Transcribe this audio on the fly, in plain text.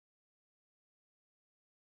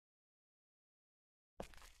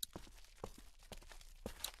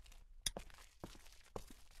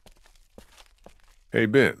Hey,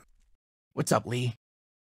 Ben. What's up, Lee?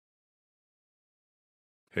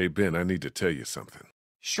 Hey, Ben, I need to tell you something.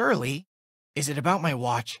 Surely. Is it about my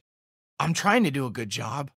watch? I'm trying to do a good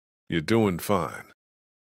job. You're doing fine.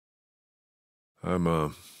 I'm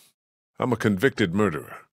a convicted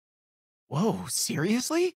murderer. Whoa,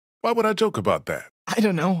 seriously? Why would I joke about that? I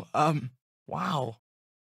don't know, wow.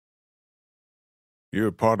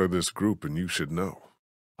 You're part of this group and you should know.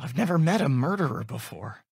 I've never met a murderer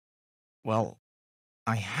before. Well,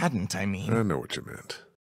 I hadn't, I mean. I know what you meant.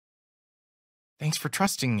 Thanks for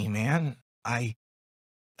trusting me, man.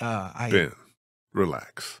 Ben,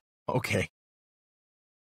 relax. Okay.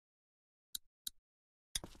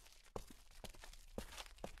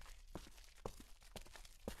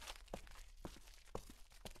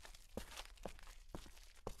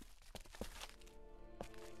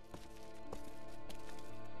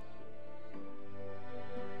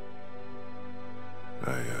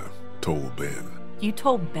 I told Ben. You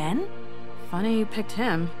told Ben? Funny you picked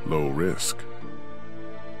him. Low risk.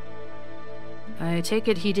 I take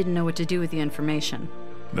it he didn't know what to do with the information.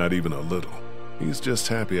 Not even a little. He's just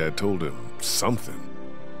happy I told him something.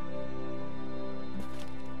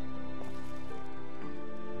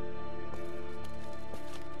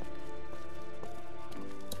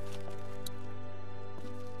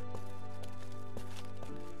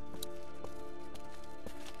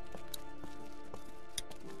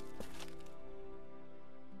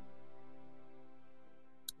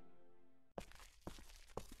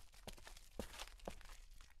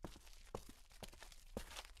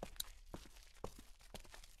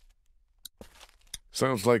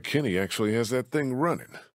 Sounds like Kenny actually has that thing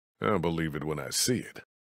running. I'll believe it when I see it.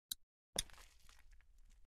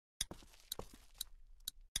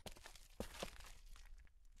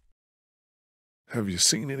 Have you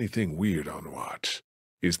seen anything weird on watch?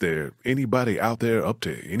 Is there anybody out there up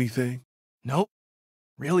to anything? Nope.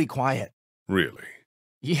 Really quiet. Really?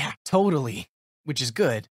 Yeah, totally. Which is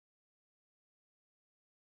good.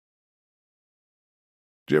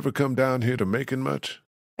 Did you ever come down here to Macon much?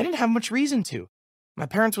 I didn't have much reason to. My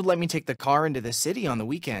parents would let me take the car into the city on the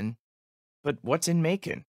weekend. But what's in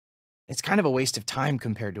Macon? It's kind of a waste of time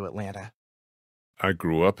compared to Atlanta. I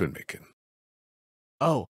grew up in Macon.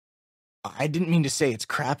 Oh, I didn't mean to say it's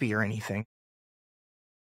crappy or anything.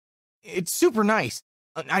 It's super nice.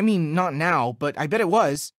 I mean, not now, but I bet it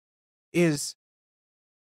was.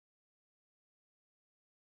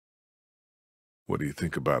 What do you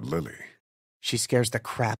think about Lily? She scares the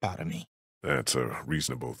crap out of me. That's a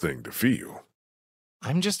reasonable thing to feel.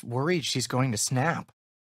 I'm just worried she's going to snap.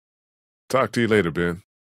 Talk to you later, Ben.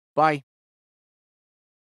 Bye.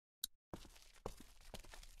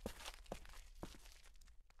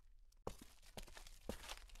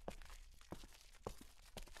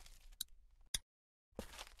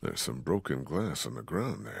 There's some broken glass on the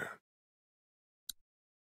ground there.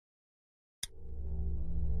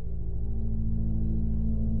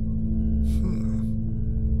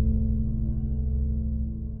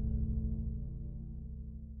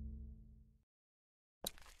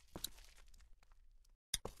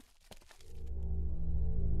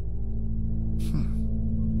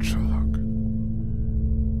 Chalk.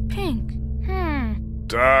 Pink.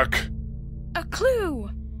 Doc! A clue.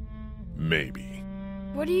 Maybe.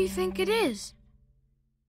 What do you think it is?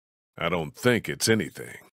 I don't think it's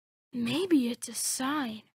anything. Maybe it's a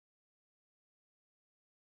sign.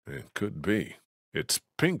 It could be. It's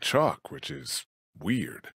pink chalk, which is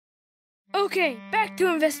weird. Okay, back to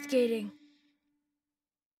investigating.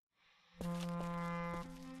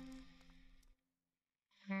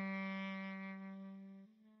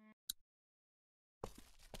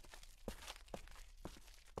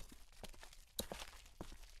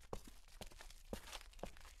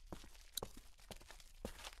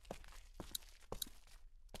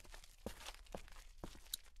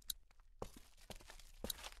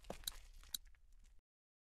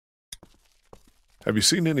 Have you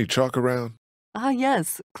seen any chalk around? Ah,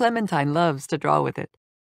 yes. Clementine loves to draw with it.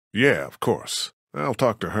 Yeah, of course. I'll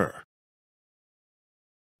talk to her.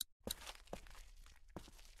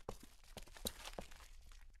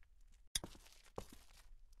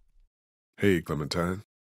 Hey, Clementine.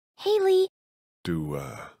 Haley. Do,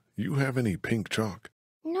 you have any pink chalk?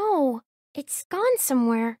 No, it's gone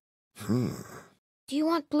somewhere. Do you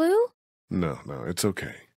want blue? No, it's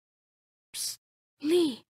okay. Psst,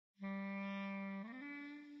 Lee.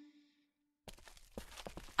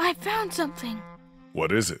 I found something.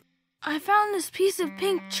 What is it? I found this piece of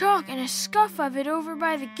pink chalk and a scuff of it over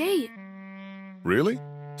by the gate. Really?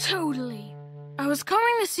 Totally. I was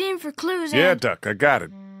combing the scene for clues Yeah, and... Duck, I got it.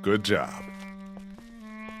 Good job.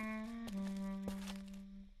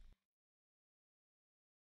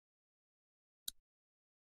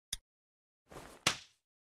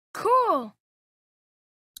 Cool.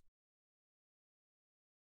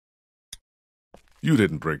 You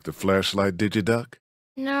didn't break the flashlight, did you, Duck?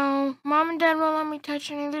 No, Mom and Dad won't let me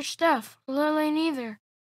touch any of their stuff. Lily neither.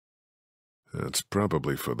 That's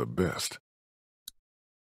probably for the best.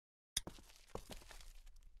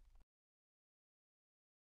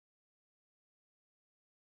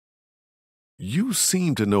 You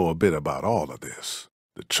seem to know a bit about all of this.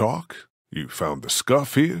 The chalk, you found the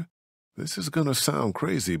scuff here. This is gonna sound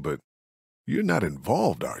crazy, but you're not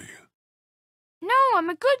involved, are you? No, I'm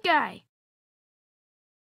a good guy.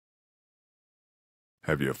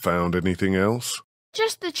 Have you found anything else?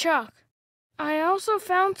 Just the chalk. I also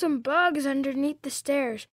found some bugs underneath the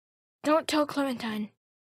stairs. Don't tell Clementine.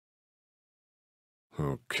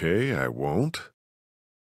 Okay, I won't.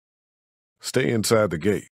 Stay inside the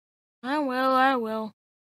gate. I will.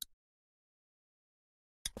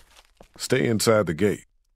 Stay inside the gate.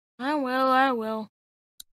 I will.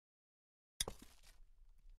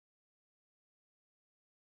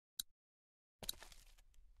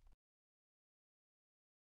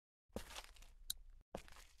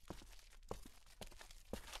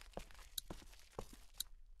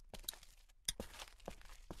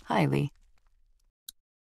 Hi, Lee.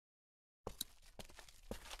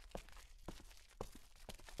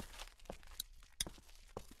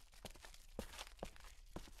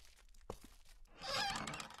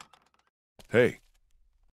 Hey,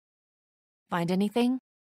 Find anything?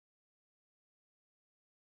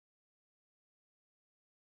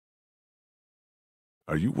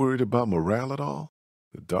 are you worried about morale at all?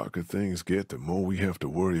 The darker things get, the more we have to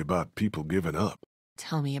worry about people giving up.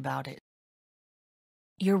 Tell me about it.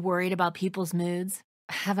 You're worried about people's moods?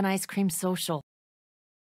 Have an ice cream social.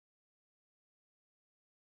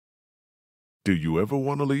 Do you ever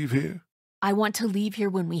want to leave here? I want to leave here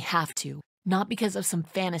when we have to, not because of some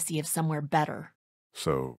fantasy of somewhere better.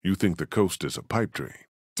 So, you think the coast is a pipe dream?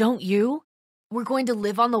 Don't you? We're going to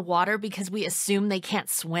live on the water because we assume they can't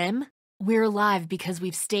swim? We're alive because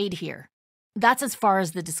we've stayed here. That's as far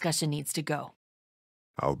as the discussion needs to go.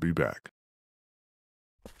 I'll be back.